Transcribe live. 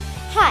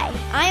Hi,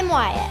 I'm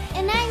Wyatt.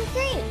 And I'm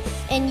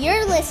Grace. And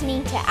you're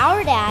listening to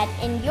our dad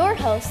and your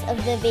host of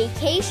the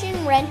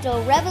Vacation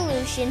Rental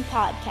Revolution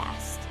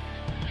podcast.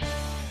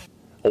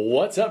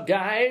 What's up,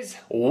 guys?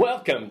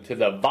 Welcome to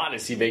the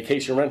Vodacy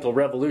Vacation Rental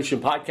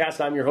Revolution podcast.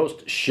 I'm your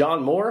host,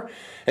 Sean Moore.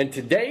 And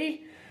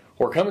today,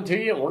 we're coming to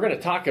you and we're going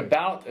to talk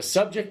about a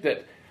subject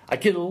that I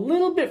get a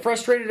little bit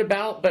frustrated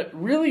about, but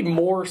really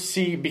more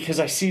because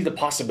I see the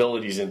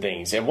possibilities in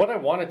things. And what I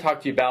want to talk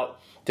to you about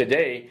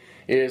today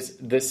is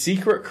the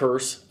secret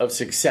curse of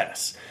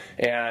success.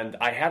 And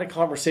I had a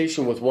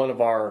conversation with one of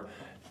our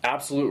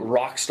absolute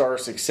rock star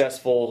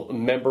successful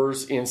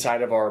members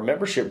inside of our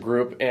membership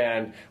group,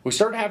 and we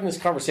started having this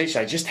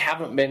conversation. I just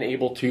haven't been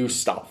able to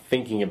stop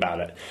thinking about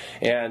it.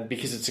 And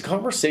because it's a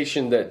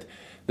conversation that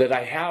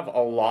I have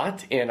a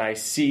lot and I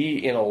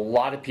see in a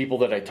lot of people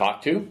that I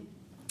talk to.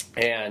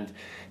 And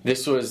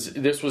this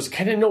was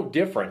kind of no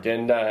different,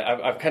 and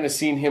I've kind of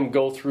seen him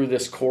go through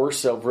this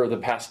course over the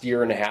past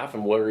year and a half,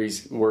 and where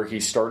he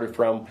started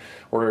from,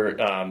 where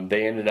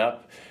they ended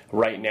up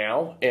right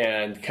now,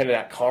 and kind of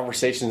that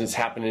conversation that's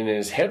happening in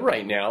his head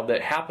right now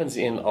that happens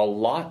in a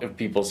lot of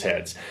people's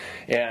heads,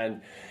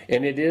 and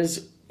it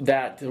is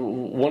that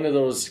one of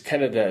those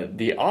kind of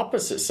the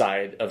opposite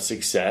side of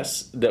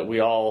success that we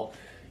all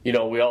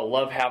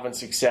love having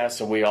success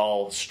and we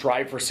all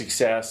strive for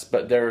success,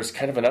 but there's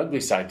kind of an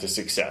ugly side to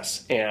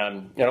success.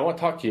 And I want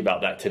to talk to you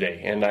about that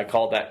today. And I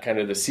call that kind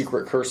of the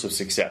secret curse of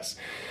success.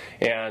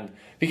 And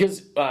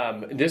because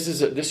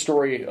this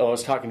story, I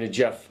was talking to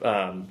Jeff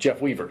and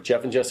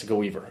Jessica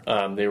Weaver.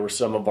 They were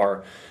some of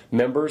our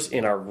members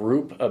in our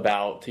group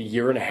about a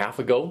year and a half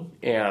ago.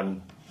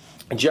 And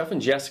Jeff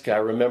and Jessica, I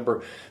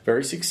remember,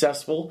 very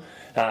successful,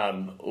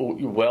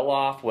 well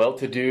off,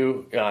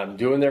 well-to-do,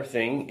 doing their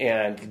thing.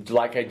 And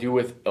like I do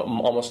with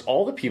almost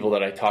all the people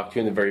that I talk to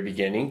in the very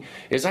beginning,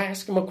 is I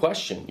ask them a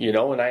question,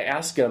 and I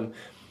ask them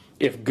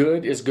if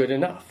good is good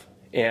enough,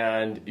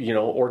 and,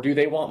 or do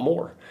they want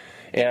more?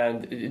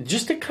 And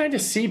just to kind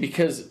of see,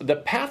 because the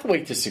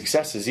pathway to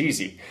success is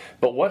easy.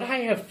 But what I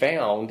have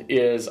found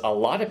is a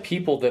lot of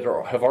people that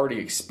have already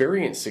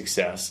experienced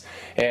success,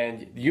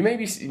 and you may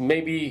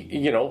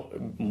be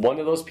one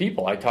of those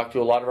people. I talk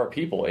to a lot of our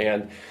people,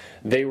 and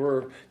they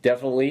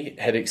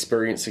had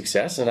experienced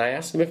success, and I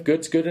asked them if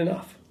good's good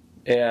enough.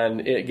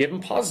 And it gave them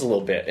pause a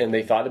little bit, and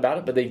they thought about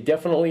it, but they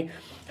definitely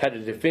had a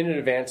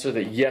definitive answer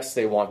that yes,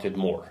 they wanted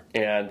more.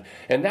 And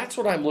that's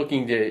what I'm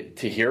looking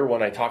to hear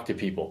when I talk to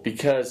people,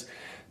 because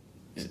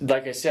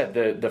like I said,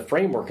 the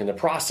framework and the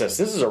process,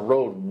 this is a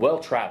road well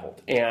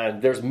traveled,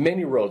 and there's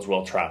many roads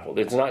well traveled.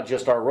 It's not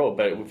just our road,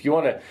 but if you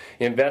want to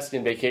invest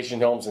in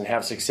vacation homes and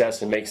have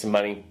success and make some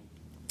money,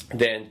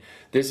 then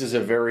this is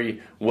a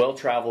very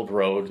well-traveled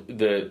road.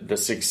 The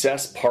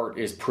success part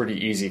is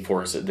pretty easy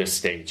for us at this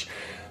stage.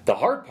 The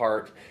hard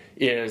part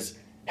is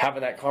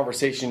having that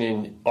conversation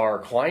in our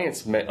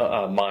clients'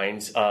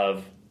 minds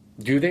of,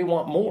 do they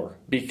want more?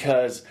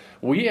 Because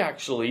we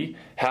actually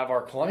have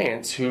our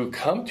clients who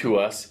come to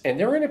us and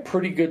they're in a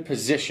pretty good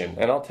position.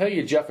 And I'll tell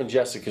you Jeff and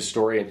Jessica's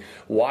story and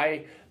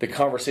why the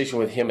conversation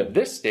with him at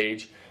this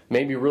stage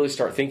made me really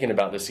start thinking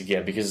about this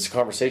again, because it's a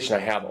conversation I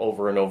have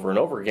over and over and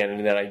over again,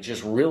 and then I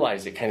just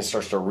realized it kind of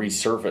starts to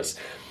resurface.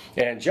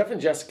 And Jeff and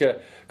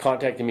Jessica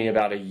contacted me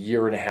about a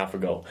year and a half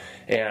ago.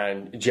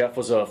 And Jeff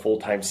was a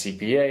full-time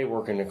CPA,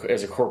 working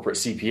as a corporate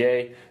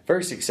CPA,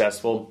 very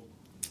successful,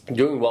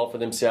 doing well for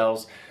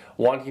themselves,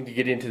 wanting to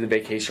get into the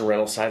vacation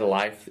rental side of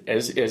life,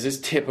 as is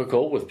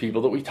typical with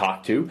people that we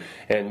talk to.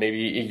 And maybe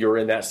you're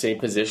in that same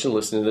position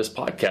listening to this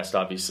podcast,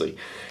 obviously.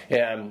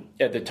 And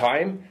at the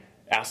time,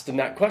 asked them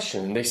that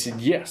question, and they said,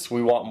 yes,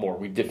 we want more.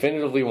 We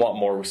definitively want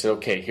more. We said,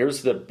 okay,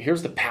 here's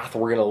the path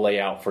we're going to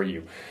lay out for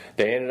you.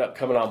 They ended up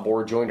coming on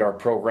board, joined our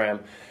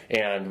program,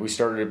 and we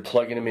started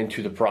plugging them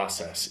into the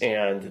process.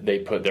 And they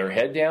put their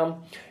head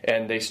down,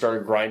 and they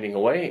started grinding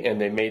away, and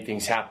they made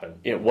things happen.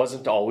 It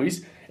wasn't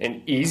always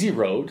an easy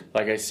road.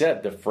 Like I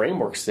said, the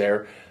framework's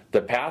there.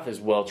 The path is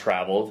well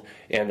traveled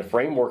and the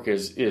framework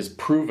is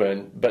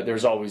proven, but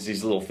there's always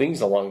these little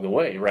things along the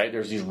way, right?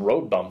 There's these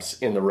road bumps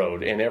in the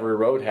road, and every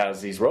road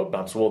has these road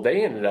bumps. Well,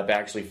 they ended up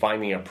actually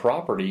finding a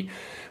property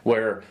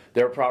where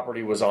their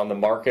property was on the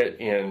market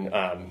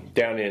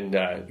down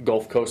in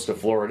Gulf Coast of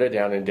Florida,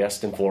 down in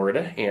Destin,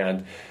 Florida,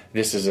 and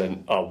this is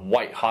a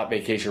white hot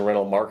vacation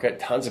rental market.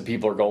 Tons of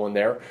people are going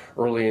there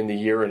early in the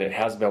year, and it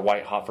has been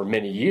white hot for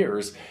many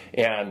years.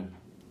 And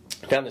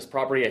found this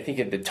property. I think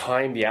at the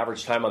time, the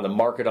average time on the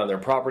market on their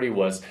property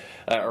was,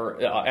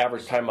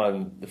 average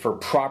time for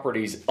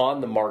properties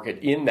on the market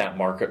in that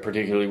market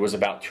particularly was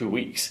about 2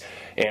 weeks.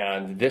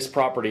 And this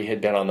property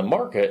had been on the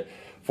market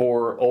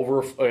for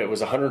it was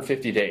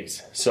 150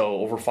 days, so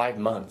over 5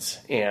 months.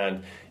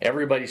 And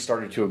everybody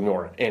started to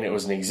ignore it. And it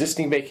was an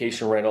existing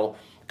vacation rental,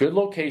 good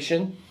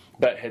location,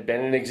 but had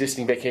been an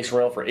existing vacation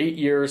rental for 8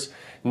 years,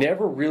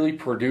 never really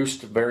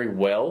produced very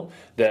well.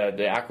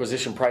 The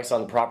acquisition price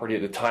on the property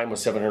at the time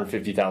was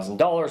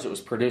 $750,000. It was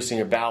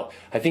producing about,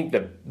 I think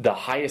the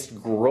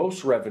highest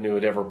gross revenue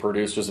it ever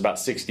produced was about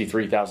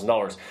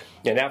 $63,000.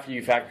 And after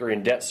you factor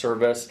in debt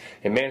service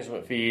and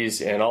management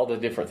fees and all the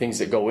different things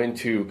that go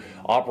into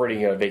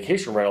operating a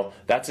vacation rental,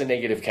 that's a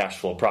negative cash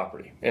flow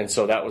property. And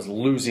so that was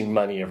losing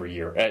money every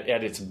year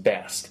at its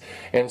best.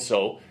 And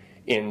so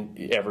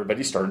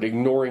everybody started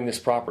ignoring this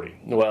property.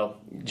 Well,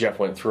 Jeff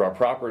went through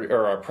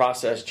our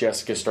process.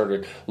 Jessica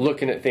started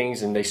looking at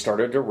things, and they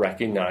started to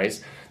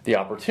recognize the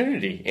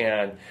opportunity.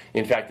 And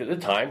in fact, at the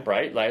time,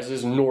 right, as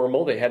is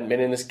normal, they hadn't been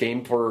in this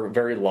game for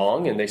very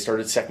long, and they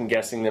started second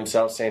guessing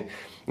themselves, saying,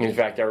 in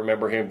fact, I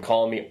remember him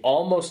calling me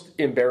almost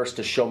embarrassed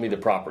to show me the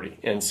property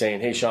and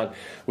saying, hey, Sean,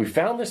 we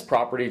found this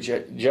property.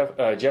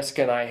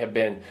 Jessica and I have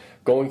been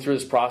going through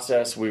this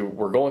process.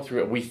 We're going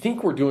through it. We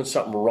think we're doing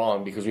something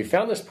wrong because we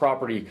found this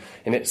property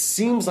and it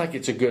seems like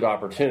it's a good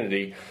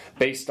opportunity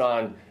based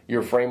on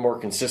your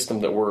framework and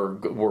system that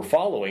we're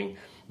following,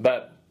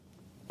 but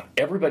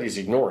everybody's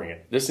ignoring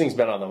it. This thing's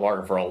been on the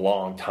market for a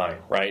long time,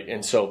 right?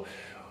 And so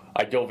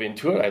I dove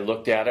into it. I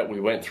looked at it. We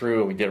went through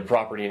and we did a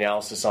property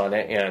analysis on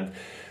it, and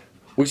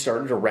we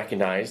started to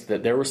recognize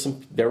that there were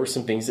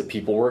some things that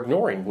people were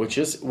ignoring, which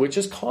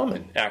is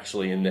common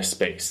actually in this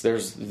space.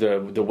 There's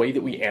the way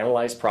that we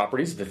analyze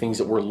properties, the things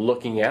that we're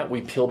looking at.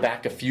 We peel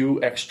back a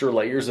few extra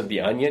layers of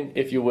the onion,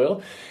 if you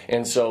will,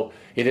 and so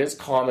it is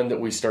common that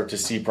we start to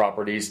see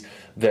properties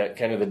that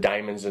kind of the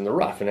diamonds in the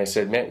rough. And I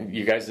said, man,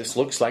 you guys, this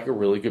looks like a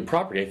really good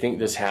property. I think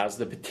this has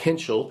the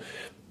potential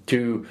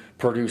to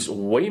produce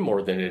way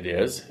more than it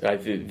is. I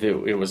think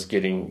it was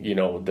getting,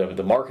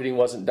 the marketing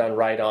wasn't done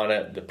right on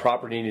it. The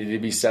property needed to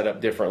be set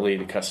up differently.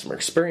 The customer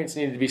experience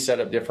needed to be set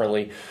up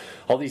differently.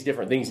 All these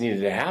different things needed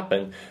to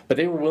happen, but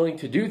they were willing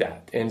to do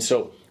that. And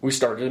so we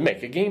started to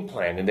make a game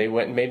plan, and they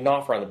went and made an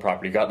offer on the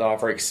property, got the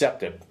offer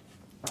accepted,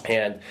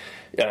 and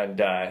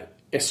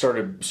it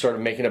started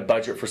making a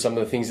budget for some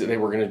of the things that they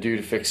were going to do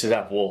to fix it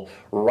up. Well,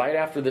 right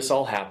after this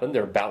all happened,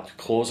 they're about to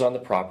close on the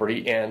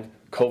property, and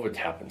COVID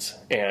happens,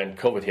 and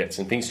COVID hits,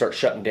 and things start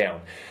shutting down.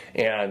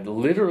 And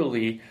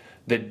literally,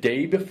 the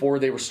day before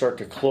they were start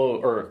to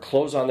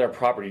close on their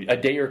property, a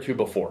day or two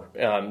before,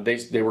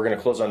 they were going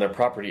to close on their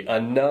property,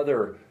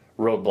 another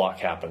roadblock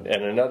happened,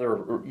 and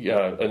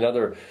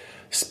another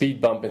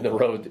speed bump in the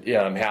road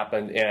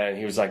happened, and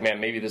he was like, man,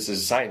 maybe this is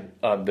a sign.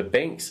 The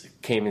banks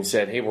came and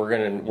said, hey,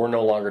 we're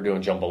no longer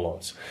doing jumbo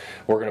loans.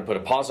 We're going to put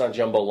a pause on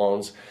jumbo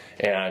loans,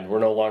 and we're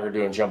no longer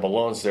doing jumbo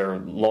loans. Their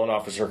loan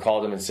officer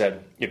called them and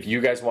said, if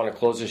you guys want to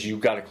close this, you've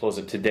got to close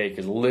it today,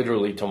 because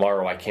literally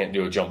tomorrow I can't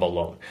do a jumbo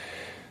loan.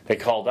 They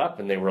called up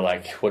and they were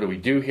like, what do we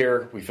do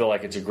here? We feel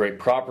like it's a great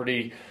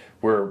property.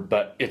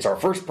 But it's our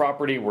first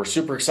property. We're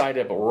super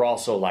excited, but we're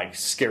also like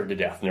scared to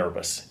death,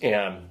 nervous.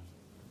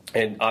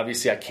 And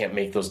obviously, I can't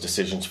make those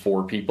decisions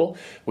for people.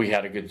 We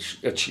had a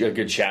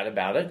good chat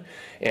about it,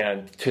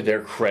 and to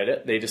their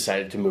credit, they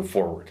decided to move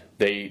forward.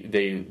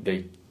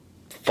 They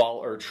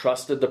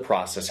trusted the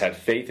process, had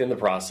faith in the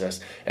process,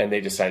 and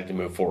they decided to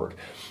move forward.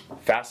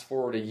 Fast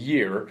forward a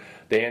year,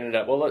 they ended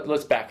up. Well,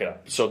 let's back it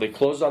up. So they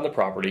closed on the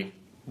property.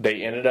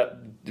 They ended up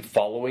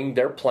following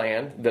their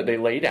plan that they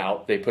laid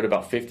out. They put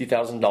about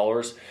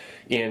 $50,000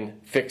 in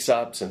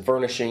fix-ups and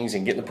furnishings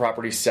and getting the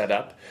property set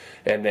up,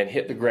 and then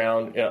hit the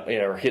ground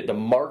or hit the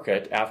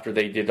market after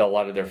they did a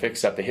lot of their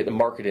fix-up. They hit the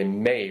market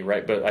in May,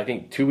 right? But I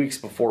think 2 weeks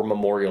before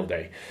Memorial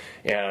Day,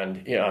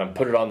 and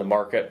put it on the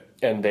market.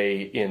 And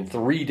they, in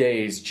 3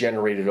 days,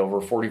 generated over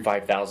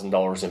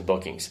 $45,000 in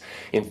bookings.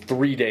 In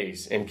 3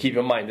 days. And keep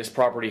in mind, this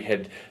property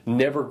had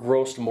never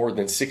grossed more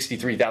than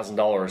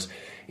 $63,000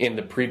 in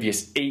the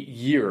previous 8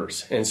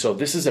 years. And so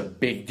this is a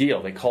big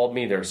deal. They called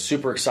me. They're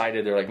super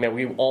excited. They're like, man,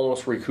 we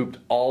almost recouped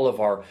all of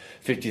our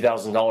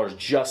 $50,000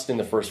 just in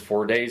the first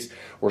 4 days.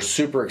 We're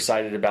super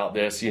excited about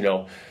this.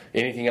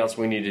 Anything else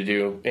we need to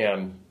do?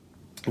 And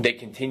they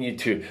continued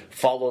to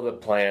follow the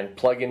plan,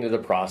 plug into the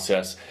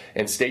process,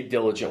 and stay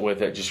diligent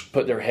with it, just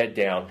put their head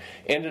down.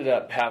 Ended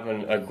up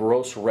having a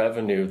gross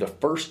revenue. The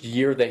first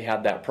year they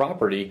had that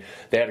property,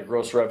 they had a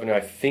gross revenue,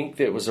 I think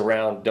that was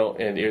around,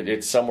 and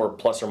it's somewhere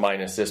plus or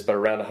minus this, but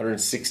around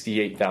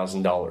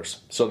 $168,000.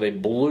 So they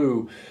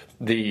blew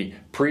the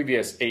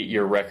previous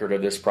 8-year record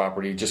of this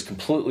property just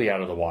completely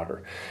out of the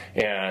water.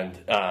 And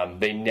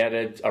they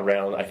netted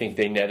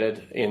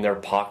in their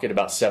pocket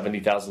about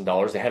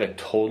 $70,000. They had a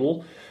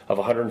total of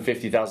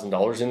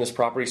 $150,000 in this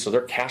property, so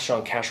their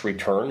cash-on-cash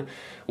return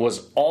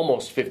was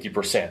almost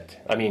 50%.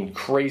 I mean,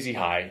 crazy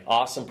high,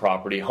 awesome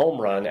property, home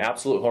run,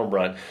 absolute home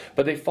run.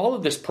 But they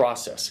followed this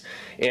process,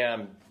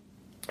 and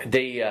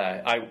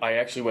I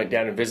actually went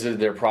down and visited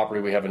their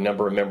property. We have a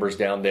number of members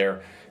down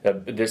there.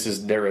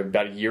 They're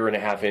about a year and a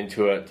half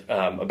into it.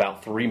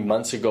 About 3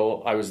 months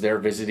ago, I was there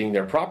visiting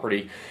their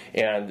property,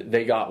 and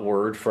they got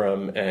word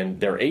from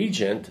their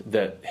agent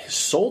that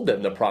sold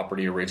them the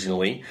property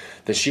originally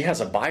that she has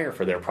a buyer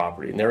for their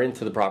property, and they're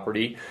into the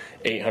property,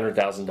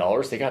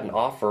 $800,000. They got an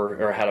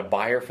offer or had a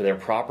buyer for their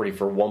property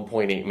for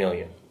 $1.8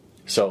 million.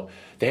 So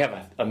they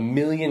have $1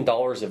 million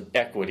of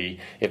equity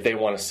if they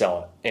want to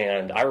sell it.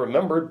 And I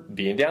remember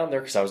being down there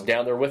because I was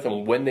down there with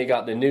them when they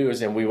got the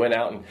news, and we went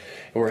out and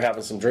we were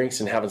having some drinks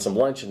and having some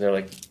lunch, and they're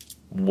like,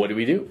 what do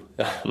we do?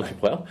 I'm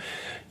like, well,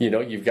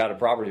 you've got a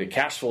property that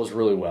cash flows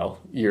really well.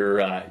 You're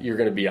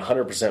going to be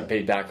 100%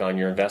 paid back on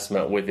your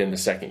investment within the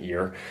second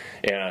year,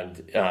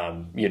 and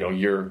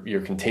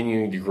you're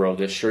continuing to grow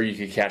this. Sure, you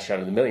could cash out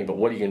of the $1 million, but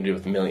what are you going to do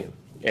with the $1 million?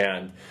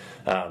 And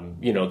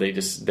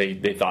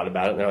they thought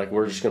about it, and they're like,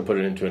 we're just going to put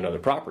it into another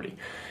property,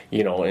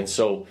 and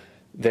so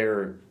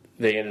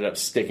they ended up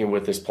sticking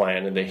with this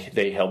plan, and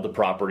they held the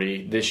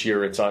property. This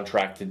year it's on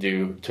track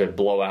to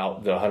blow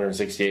out the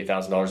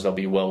 $168,000. They'll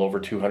be well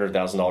over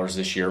 $200,000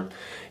 this year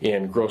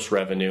in gross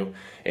revenue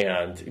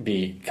and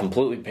be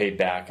completely paid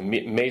back.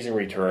 Amazing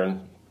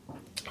return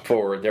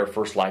for their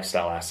first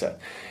lifestyle asset.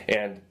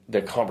 And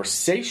the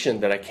conversation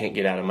that I can't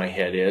get out of my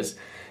head is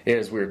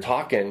we were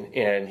talking,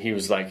 and he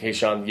was like, hey,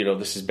 Sean,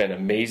 this has been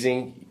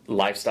amazing.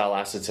 Lifestyle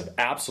assets have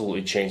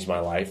absolutely changed my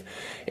life.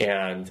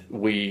 And I'm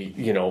a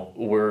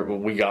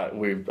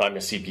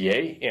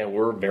CPA, and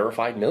we're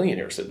verified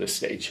millionaires at this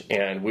stage.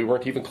 And we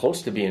weren't even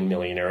close to being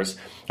millionaires.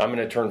 I'm going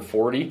to turn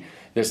 40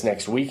 this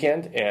next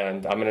weekend,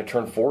 and I'm going to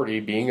turn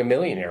 40 being a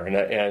millionaire.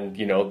 And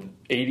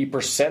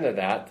 80% of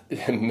that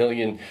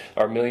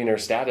our millionaire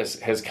status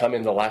has come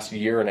in the last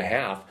year and a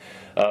half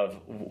of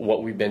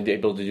what we've been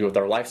able to do with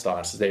our lifestyle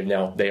assets. They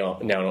now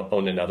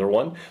own another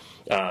one.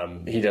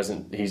 He's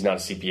not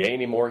a CPA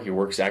anymore. He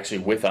works actually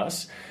with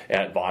us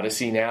at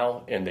Vodacy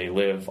now, and they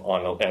live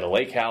at a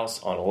lake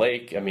house on a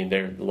lake. I mean,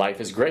 their life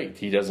is great.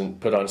 He doesn't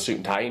put on a suit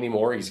and tie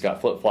anymore. He's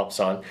got flip-flops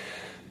on.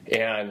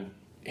 And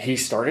he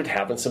started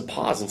having some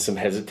pause and some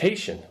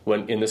hesitation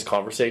when in this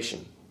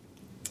conversation.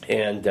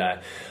 And I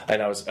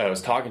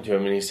was talking to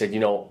him, and he said,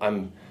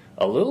 I'm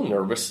a little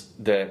nervous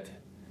that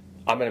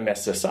I'm going to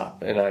mess this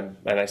up. And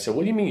I said,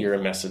 what do you mean you're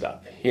going to mess it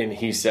up? And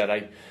he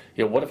said,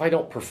 what if I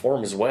don't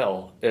perform as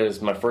well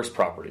as my first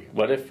property?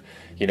 What if,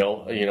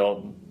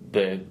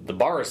 the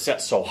bar is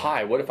set so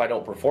high? What if I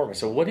don't perform? I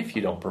said, what if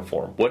you don't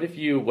perform? What if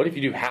you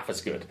do half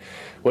as good?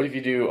 What if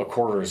you do a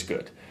quarter as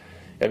good?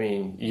 I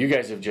mean, you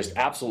guys have just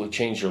absolutely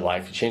changed your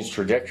life. You changed the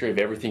trajectory of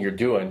everything you're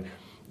doing.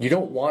 You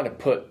don't want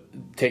to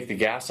take the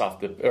gas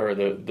off the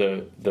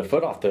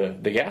foot off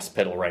the gas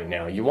pedal right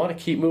now. You want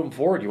to keep moving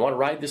forward. You want to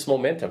ride this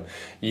momentum.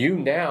 You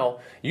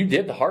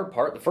did the hard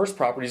part. The first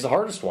property is the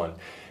hardest one.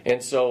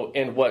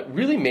 And what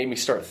really made me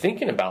start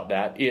thinking about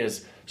that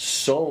is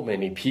so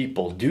many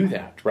people do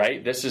that,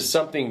 right? This is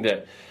something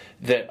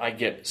that I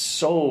get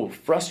so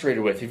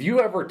frustrated with. Have you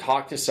ever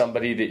talked to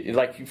somebody that,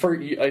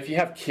 if you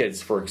have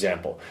kids, for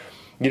example,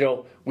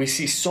 we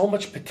see so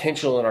much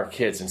potential in our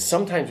kids, and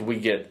sometimes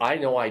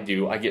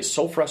I get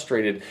so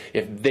frustrated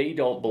if they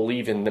don't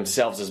believe in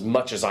themselves as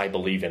much as I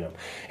believe in them.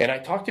 And I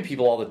talk to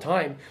people all the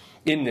time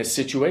in this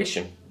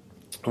situation.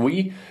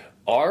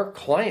 Our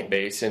client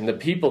base and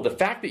the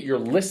fact that you're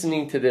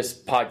listening to this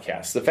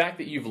podcast, the fact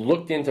that you've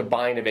looked into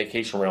buying a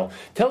vacation rental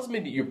tells me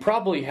that you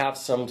probably have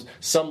some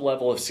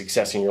level of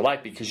success in your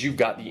life because you've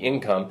got the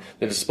income,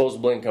 the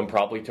disposable income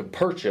probably to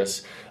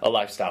purchase a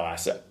lifestyle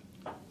asset.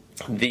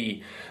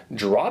 The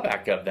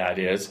drawback of that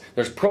is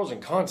there's pros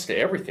and cons to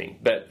everything,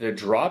 but the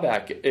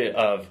drawback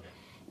of,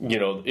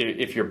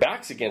 if your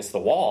back's against the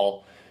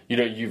wall, you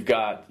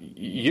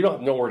don't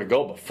have nowhere to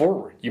go but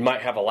forward. You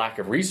might have a lack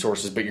of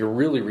resources, but you're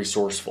really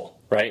resourceful,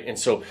 right? And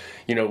so,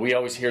 we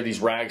always hear these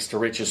rags to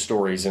riches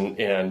stories,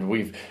 and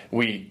we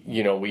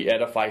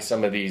edify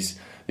some of these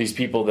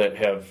people that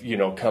have,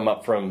 come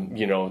up from,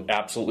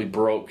 absolutely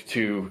broke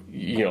to,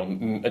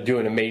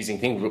 doing amazing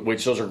things,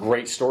 which those are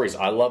great stories.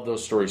 I love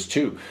those stories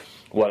too.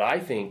 What I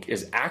think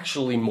is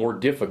actually more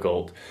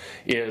difficult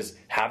is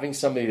having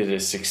somebody that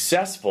is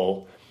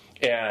successful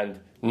and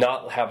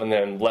not having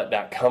them let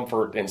that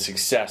comfort and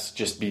success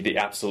just be the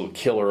absolute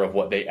killer of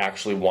what they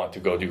actually want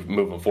to go do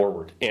moving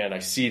forward. And I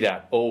see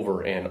that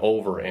over and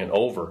over and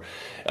over,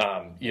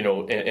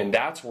 and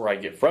that's where I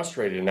get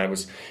frustrated.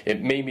 And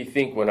it made me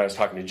think when I was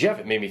talking to Jeff,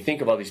 it made me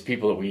think of all these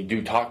people that we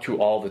do talk to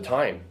all the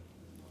time.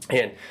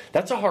 And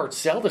that's a hard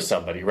sell to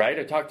somebody, right?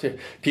 I talk to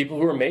people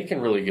who are making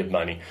really good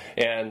money,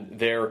 and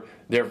they're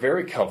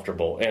very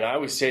comfortable. And I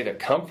always say that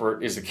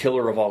comfort is the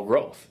killer of all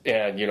growth.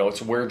 And,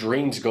 it's where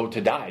dreams go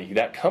to die.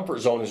 That comfort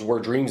zone is where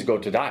dreams go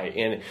to die.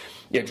 And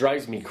it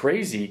drives me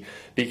crazy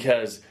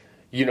because,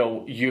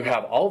 you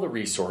have all the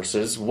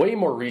resources, way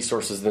more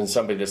resources than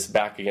somebody that's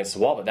back against the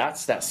wall. But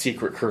that's that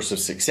secret curse of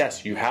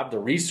success. You have the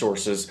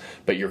resources,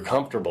 but you're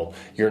comfortable.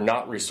 You're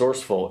not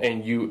resourceful,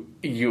 and you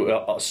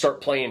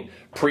start playing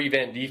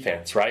prevent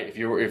defense, right?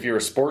 If you're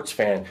a sports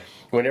fan,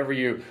 whenever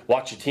you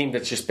watch a team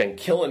that's just been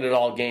killing it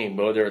all game,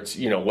 whether it's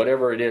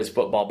whatever it is,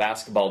 football,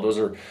 basketball, those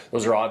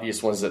are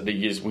obvious ones that they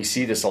use. We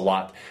see this a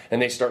lot,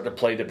 and they start to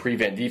play the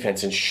prevent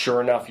defense, and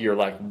sure enough, you're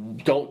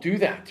like, don't do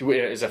that.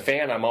 As a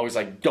fan, I'm always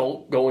like,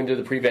 don't go into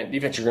the prevent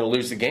defense. You're going to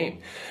lose the game,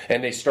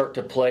 and they start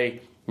to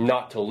play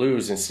not to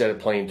lose instead of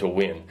playing to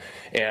win.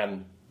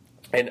 And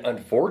And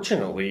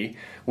unfortunately,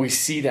 we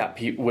see that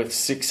with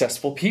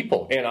successful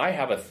people. And I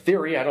have a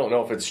theory, I don't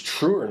know if it's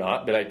true or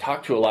not, but I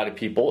talk to a lot of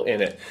people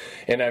in it,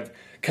 and I've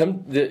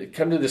come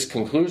to this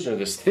conclusion, or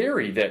this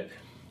theory, that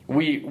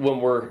when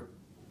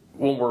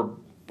we're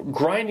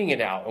grinding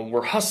it out and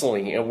we're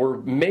hustling and we're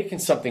making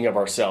something of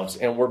ourselves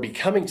and we're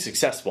becoming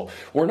successful,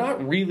 we're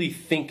not really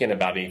thinking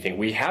about anything.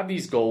 We have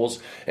these goals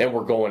and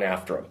we're going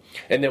after them.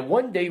 And then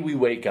one day we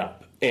wake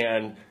up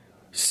and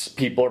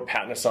people are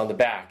patting us on the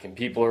back, and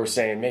people are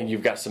saying, man,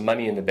 you've got some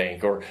money in the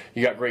bank, or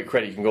you got great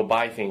credit, you can go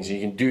buy things,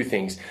 you can do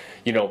things,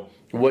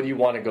 what do you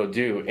want to go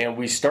do? And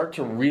we start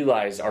to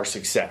realize our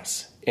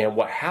success. And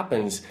what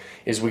happens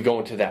is we go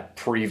into that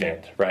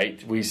prevent,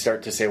 right? We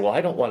start to say, well,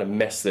 I don't want to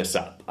mess this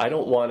up. I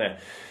don't want to,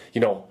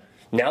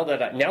 now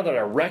that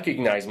I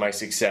recognize my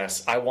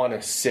success, I want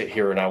to sit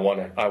here and I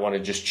want to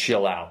just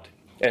chill out.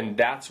 And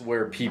that's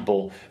where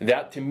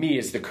that to me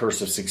is the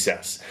curse of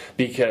success,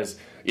 because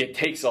it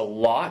takes a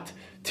lot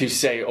to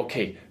say,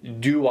 okay,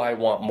 do I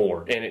want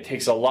more? And it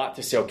takes a lot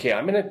to say, okay,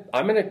 I'm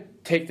gonna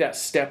take that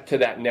step to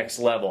that next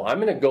level. I'm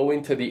gonna go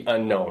into the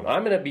unknown.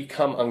 I'm gonna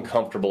become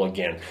uncomfortable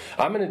again.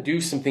 I'm gonna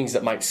do some things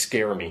that might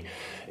scare me.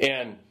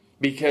 And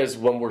because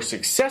when we're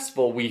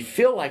successful, we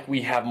feel like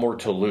we have more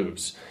to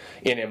lose.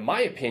 And in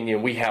my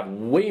opinion, we have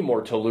way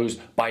more to lose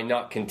by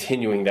not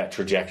continuing that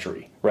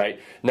trajectory, right?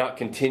 Not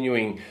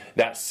continuing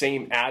that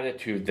same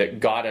attitude that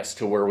got us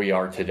to where we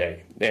are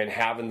today, and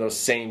having those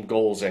same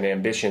goals and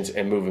ambitions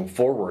and moving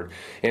forward.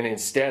 And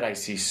instead, I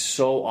see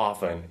so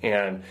often,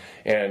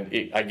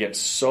 I get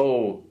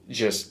so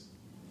just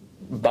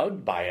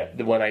bugged by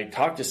it when I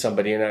talk to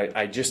somebody, and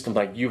I just am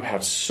like, you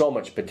have so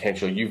much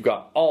potential. You've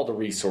got all the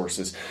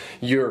resources.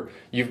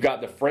 You've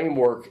got the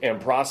framework and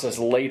process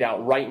laid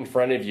out right in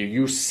front of you.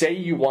 You say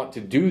you want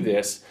to do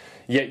this,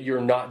 yet you're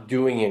not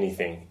doing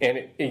anything.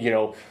 And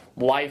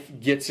life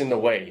gets in the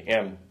way.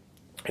 And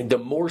the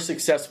more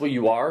successful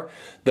you are,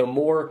 the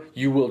more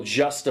you will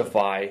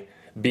justify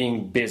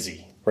being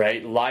busy.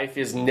 Right? Life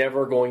is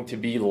never going to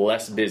be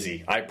less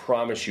busy. I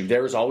promise you.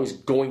 There's always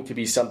going to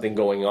be something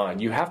going on.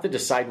 You have to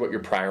decide what your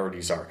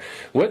priorities are,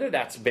 whether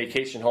that's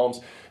vacation homes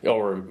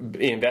or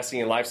investing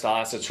in lifestyle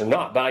assets or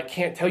not. But I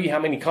can't tell you how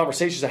many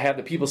conversations I have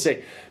that people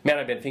say, man,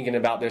 I've been thinking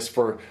about this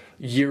for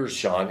years,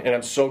 Sean, and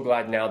I'm so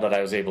glad now that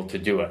I was able to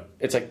do it.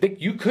 It's like,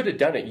 you could have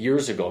done it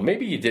years ago.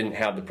 Maybe you didn't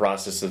have the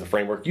process of the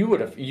framework. You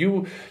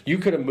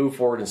could have moved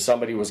forward, and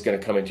somebody was going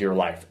to come into your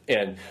life.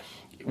 And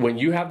when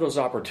you have those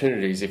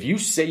opportunities, if you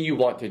say you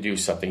want to do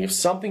something, if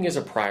something is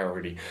a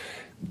priority,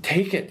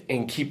 take it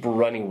and keep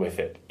running with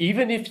it.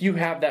 Even if you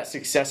have that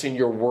success and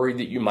you're worried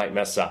that you might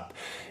mess up,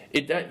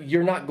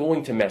 you're not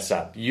going to mess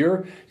up.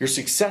 You're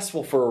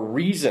successful for a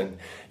reason.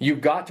 You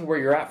got to where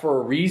you're at for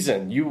a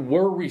reason.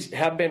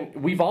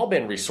 We've all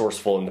been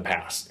resourceful in the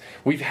past.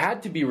 We've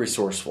had to be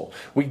resourceful.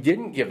 We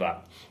didn't give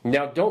up.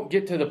 Now, don't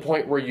get to the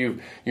point where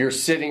you're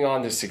sitting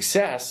on the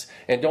success,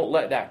 and don't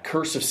let that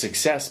curse of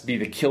success be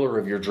the killer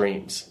of your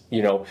dreams.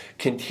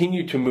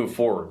 Continue to move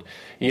forward.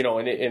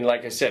 And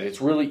like I said,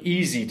 it's really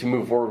easy to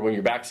move forward when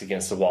your back's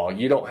against the wall.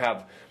 You don't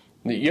have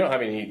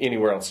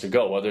anywhere else to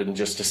go other than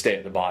just to stay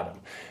at the bottom.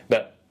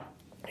 But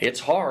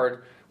it's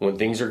hard when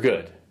things are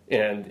good.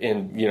 And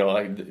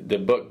like the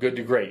book Good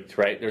to Great,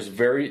 right? There's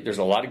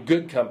a lot of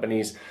good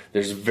companies,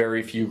 there's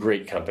very few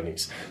great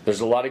companies.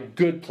 There's a lot of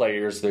good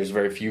players, there's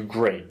very few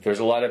great. There's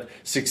a lot of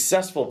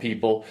successful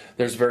people,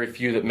 there's very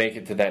few that make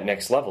it to that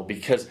next level,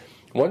 because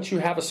once you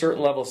have a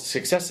certain level of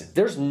success,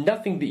 there's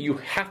nothing that you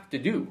have to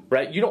do,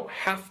 right? You don't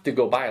have to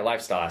go buy a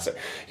lifestyle asset.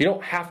 You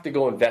don't have to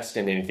go invest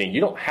in anything. You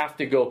don't have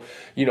to go,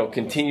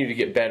 continue to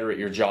get better at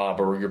your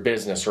job or your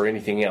business or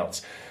anything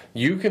else.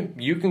 You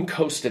can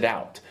coast it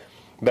out.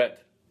 But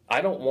I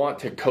don't want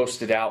to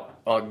coast it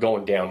out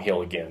going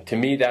downhill again. To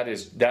me, that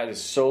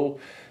is so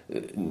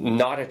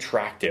not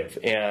attractive,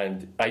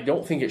 and I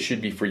don't think it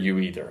should be for you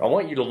either. I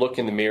want you to look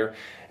in the mirror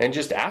and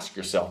just ask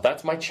yourself.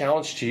 That's my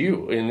challenge to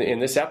you in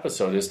this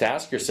episode, is to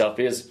ask yourself,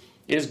 is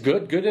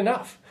good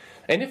enough?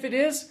 And if it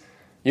is,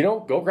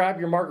 go grab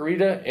your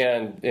margarita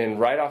and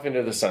ride off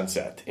into the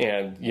sunset,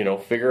 and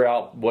figure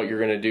out what you're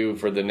going to do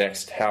for the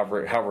next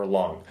however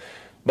long.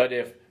 But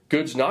if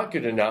good's not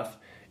good enough,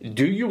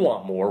 do you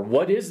want more?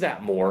 What is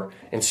that more?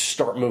 And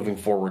start moving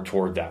forward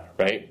toward that,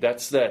 right?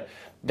 That's what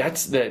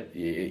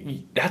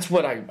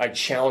I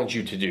challenge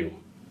you to do.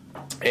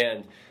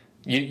 And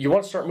you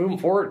want to start moving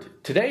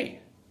forward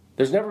today.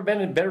 There's never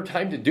been a better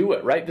time to do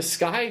it, right? The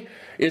sky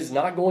is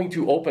not going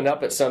to open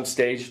up at some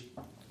stage.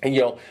 And,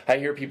 I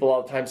hear people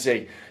all the time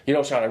say,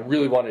 Sean, I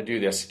really want to do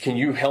this. Can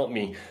you help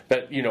me?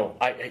 But,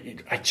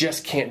 I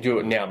just can't do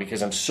it now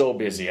because I'm so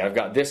busy. I've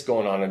got this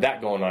going on and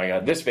that going on. I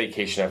got this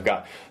vacation. I've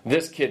got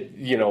this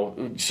kid,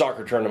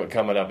 soccer tournament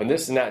coming up, and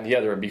this and that and the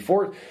other. And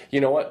before,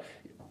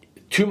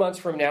 2 months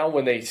from now,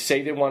 when they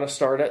say they want to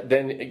start it,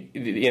 then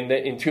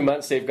in 2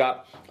 months they've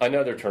got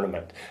another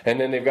tournament, and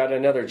then they've got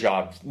another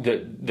job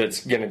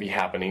that's going to be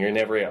happening.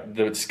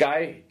 The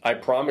sky, I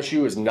promise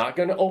you, is not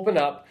going to open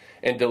up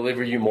and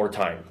deliver you more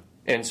time.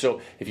 And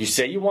so if you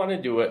say you want to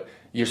do it,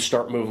 you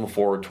start moving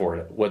forward toward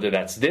it, whether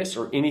that's this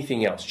or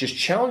anything else. Just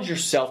challenge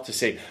yourself to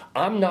say,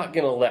 I'm not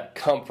going to let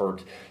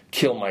comfort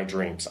kill my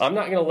dreams. I'm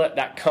not going to let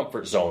that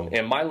comfort zone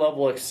and my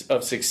level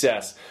of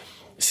success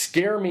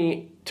scare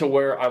me to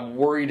where I'm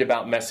worried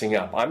about messing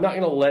up. I'm not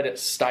going to let it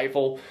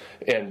stifle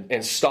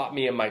and stop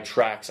me in my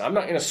tracks. I'm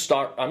not going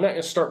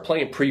to start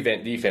playing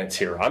prevent defense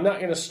here. I'm not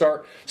going to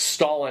start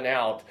stalling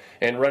out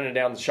and running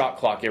down the shot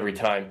clock every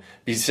time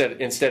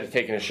instead of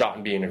taking a shot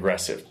and being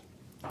aggressive.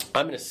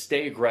 I'm going to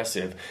stay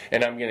aggressive,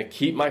 and I'm going to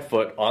keep my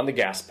foot on the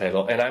gas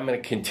pedal, and I'm going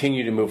to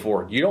continue to move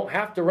forward. You don't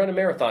have to run a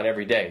marathon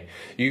every day.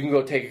 You can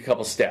go take a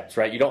couple steps,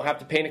 right? You don't have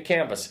to paint a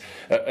canvas,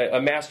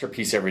 a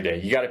masterpiece every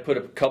day. You got to put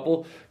a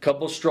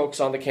couple strokes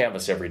on the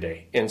canvas every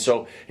day. And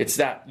so it's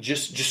that,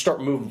 just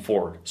start moving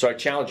forward. So I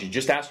challenge you,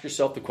 just ask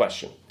yourself the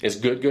question, is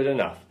good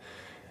enough?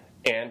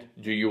 And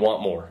do you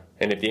want more?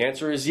 And if the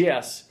answer is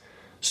yes,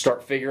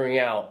 start figuring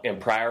out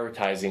and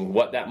prioritizing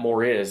what that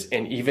more is,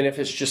 and even if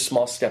it's just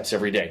small steps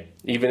every day,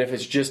 even if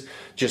it's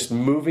just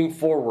moving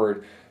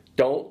forward,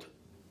 don't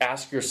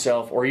ask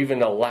yourself or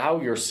even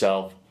allow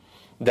yourself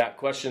that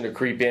question to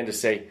creep in to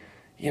say,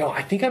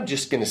 I think I'm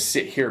just going to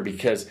sit here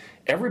because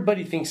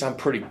everybody thinks I'm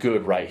pretty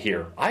good right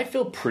here. I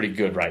feel pretty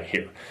good right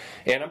here.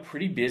 And I'm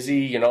pretty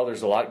busy,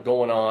 there's a lot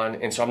going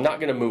on, and so I'm not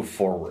going to move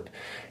forward.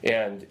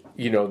 And,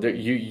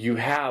 you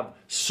have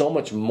so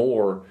much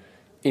more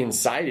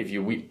inside of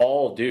you. We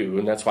all do,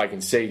 and that's why I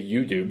can say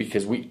you do,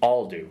 because we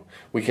all do.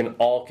 We can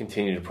all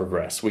continue to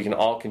progress. We can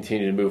all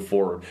continue to move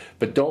forward.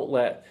 But don't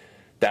let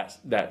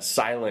that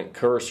silent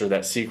curse or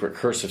that secret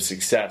curse of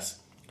success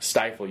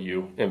stifle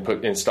you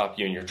and stop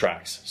you in your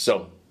tracks.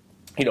 So,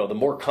 the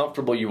more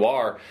comfortable you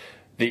are,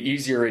 the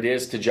easier it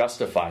is to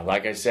justify,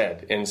 like I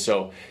said. And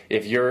so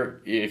if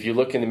you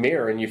look in the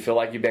mirror and you feel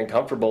like you've been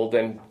comfortable,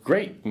 then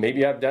great.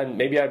 Maybe I've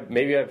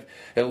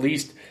at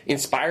least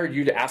inspired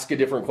you to ask a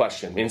different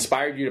question,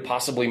 inspired you to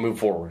possibly move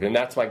forward. And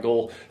that's my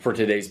goal for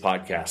today's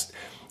podcast.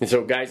 And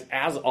so, guys,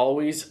 as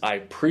always, I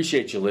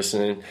appreciate you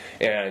listening,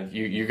 and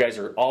you guys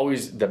are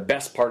always the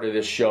best part of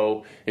this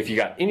show. If you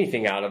got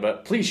anything out of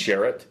it, please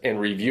share it and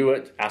review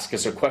it. Ask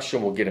us a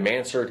question, we'll get them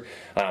answered.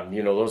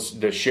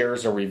 The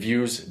shares and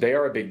reviews, they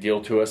are a big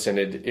deal to us, and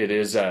it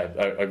is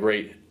a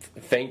great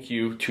thank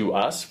you to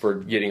us for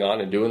getting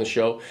on and doing the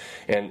show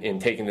and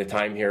taking the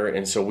time here.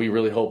 And so we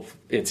really hope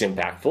it's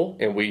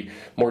impactful. And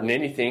more than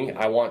anything,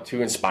 I want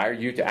to inspire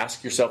you to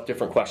ask yourself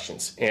different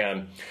questions.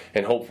 And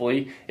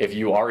hopefully, if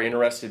you are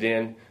interested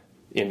in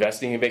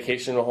investing in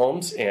vacational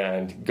homes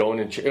and go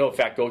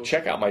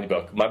check out my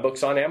book. My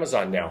book's on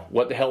Amazon now.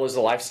 What the hell is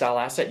a lifestyle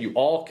asset? You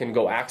all can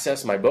go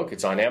access my book.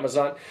 It's on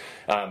Amazon.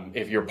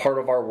 If you're part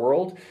of our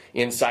world,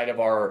 inside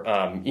of our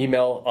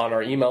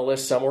email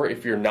list somewhere.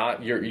 If you're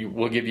not,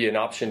 we'll give you an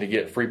option to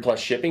get free plus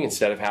shipping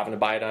instead of having to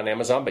buy it on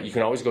Amazon. But you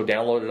can always go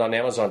download it on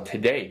Amazon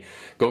today.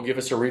 Go give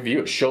us a review.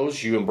 It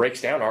shows you and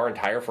breaks down our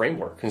entire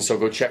framework. And so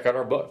go check out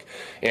our book.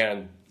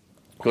 And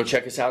go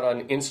check us out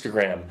on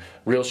Instagram,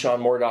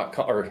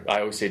 realseanmoore.com, or I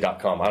always say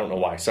 .com. I don't know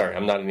why. Sorry,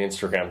 I'm not an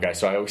Instagram guy,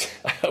 so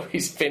I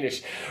always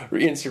finish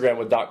Instagram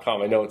with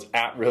 .com. I know it's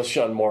at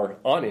realseanmoore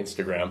on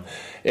Instagram.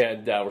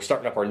 And we're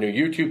starting up our new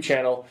YouTube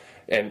channel.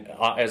 And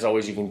as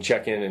always, you can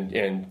check in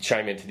and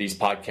chime into these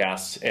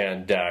podcasts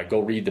and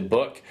go read the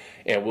book.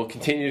 And we'll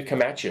continue to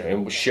come at you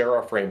and we'll share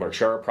our framework,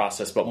 share our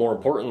process, but more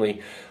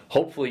importantly,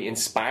 hopefully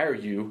inspire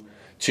you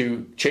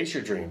to chase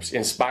your dreams,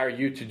 inspire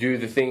you to do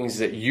the things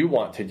that you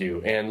want to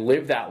do and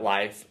live that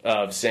life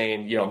of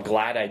saying, I'm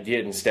glad I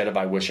did instead of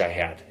I wish I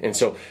had. And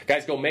so,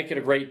 guys, go make it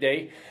a great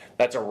day.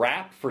 That's a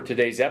wrap for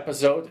today's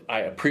episode. I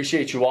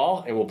appreciate you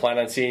all, and we'll plan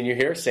on seeing you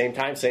here, same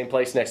time, same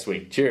place next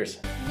week. Cheers.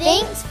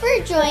 Thanks for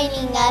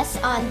joining us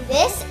on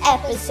this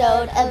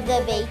episode of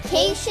the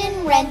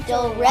Vacation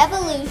Rental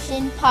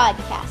Revolution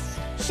podcast.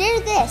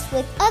 Share this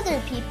with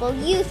other people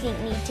you think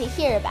need to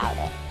hear about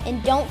it.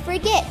 And don't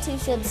forget to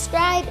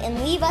subscribe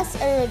and leave us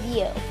a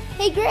review.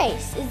 Hey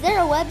Grace, is there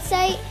a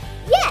website?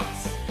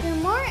 Yes! For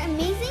more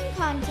amazing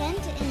content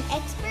and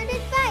expert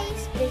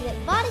advice, visit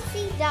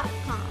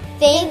Vodyssey.com.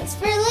 Thanks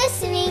for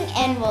listening,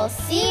 and we'll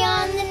see you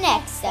on the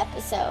next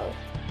episode.